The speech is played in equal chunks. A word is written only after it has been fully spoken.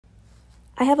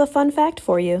I have a fun fact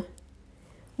for you.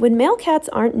 When male cats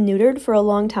aren't neutered for a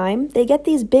long time, they get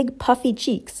these big puffy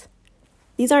cheeks.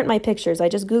 These aren't my pictures, I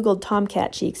just googled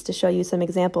tomcat cheeks to show you some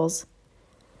examples.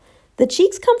 The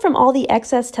cheeks come from all the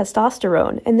excess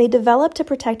testosterone, and they develop to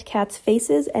protect cats'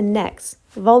 faces and necks,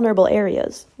 vulnerable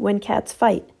areas, when cats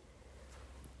fight.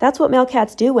 That's what male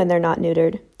cats do when they're not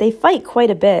neutered. They fight quite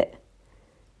a bit.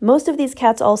 Most of these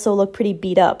cats also look pretty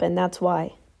beat up, and that's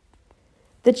why.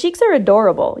 The cheeks are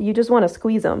adorable, you just want to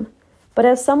squeeze them. But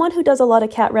as someone who does a lot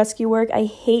of cat rescue work, I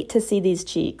hate to see these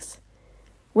cheeks.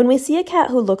 When we see a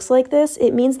cat who looks like this,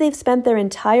 it means they've spent their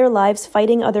entire lives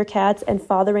fighting other cats and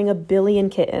fathering a billion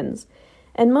kittens.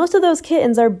 And most of those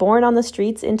kittens are born on the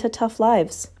streets into tough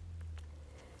lives.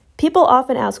 People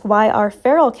often ask why our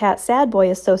feral cat Sad Boy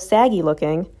is so saggy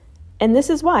looking, and this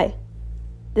is why.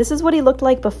 This is what he looked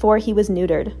like before he was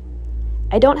neutered.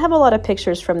 I don't have a lot of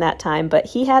pictures from that time, but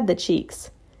he had the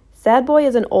cheeks. Sad Boy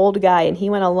is an old guy, and he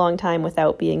went a long time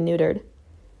without being neutered.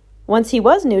 Once he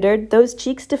was neutered, those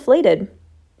cheeks deflated.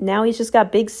 Now he's just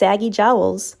got big saggy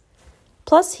jowls.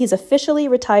 Plus, he's officially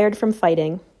retired from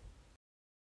fighting.